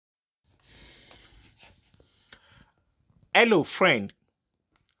Hello friend,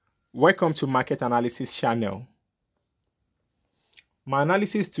 welcome to Market Analysis channel. My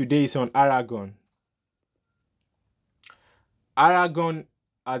analysis today is on Aragon. Aragon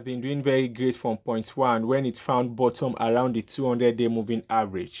has been doing very great from point 1 when it found bottom around the 200-day moving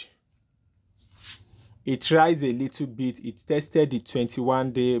average. It rise a little bit, it tested the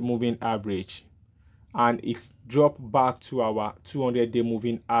 21-day moving average and it dropped back to our 200-day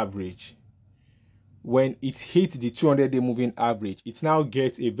moving average. When it hits the 200-day moving average, it now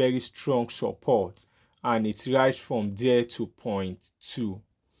gets a very strong support and it rises from there to point 2,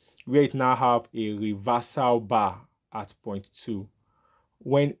 where it now have a reversal bar at point 2.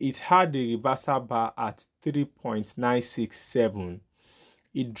 When it had the reversal bar at 3.967,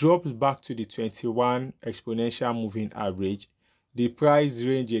 it drops back to the 21 exponential moving average. The price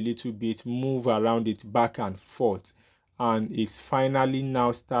range a little bit, move around it back and forth, and it finally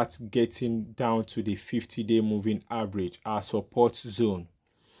now starts getting down to the 50-day moving average, our support zone.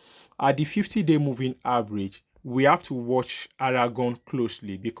 At the 50-day moving average, we have to watch Aragon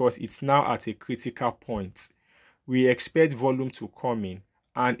closely because it's now at a critical point. We expect volume to come in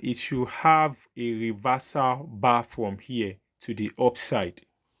and it should have a reversal bar from here to the upside,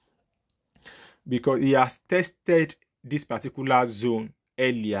 because it has tested this particular zone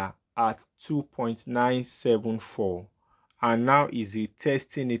earlier at 2.974 and now is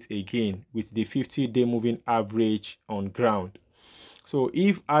retesting it again with the 50-day moving average on ground. So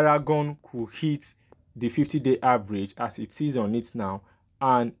if Aragon could hit the 50-day average as it is on it now,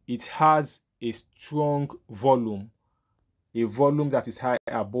 and it has a strong volume, a volume that is high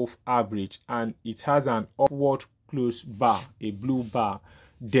above average, and it has an upward close bar, a blue bar,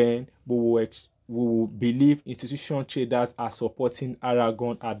 then we will believe institutional traders are supporting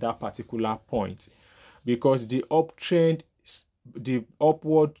Aragon at that particular point, because the upward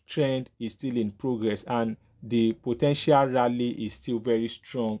trend is still in progress and the potential rally is still very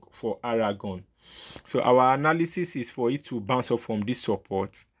strong for Aragon. So our analysis is for it to bounce up from this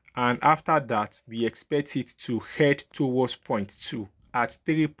support, and after that we expect it to head towards point 2 at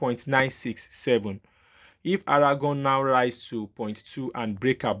 3.967. If Aragon now rise to point 2 and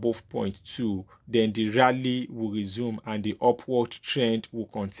break above point 2, then the rally will resume and the upward trend will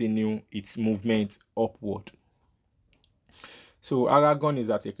continue its movement upward. So Aragon is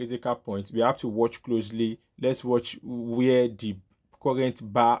at a critical point. We have to watch closely. Let's watch where the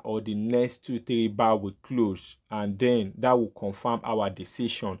current bar or the next 2-3 bar will close, and then that will confirm our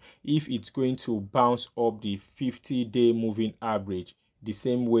decision if it's going to bounce up the 50-day moving average the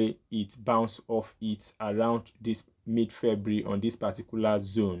same way it bounced off it around this mid-February on this particular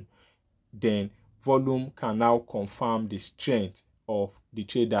zone. Then volume can now confirm the strength of the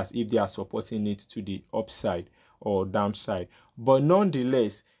traders if they are supporting it to the upside or downside. But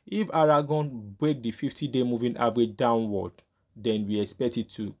nonetheless, if Aragon break the 50-day moving average downward, then we expect it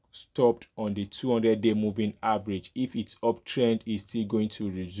to stop on the 200-day moving average if its uptrend is still going to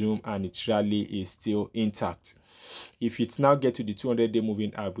resume and its rally is still intact. If it now get to the 200-day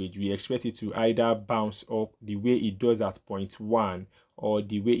moving average, we expect it to either bounce up the way it does at point 1 or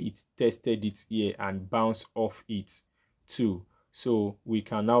the way it tested it here and bounce off it too. So we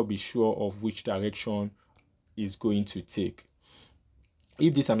can now be sure of which direction is going to take.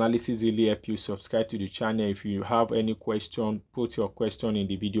 If this analysis really helped you, subscribe to the channel. If you have any question, put your question in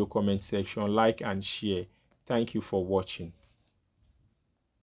the video comment section, like and share. Thank you for watching.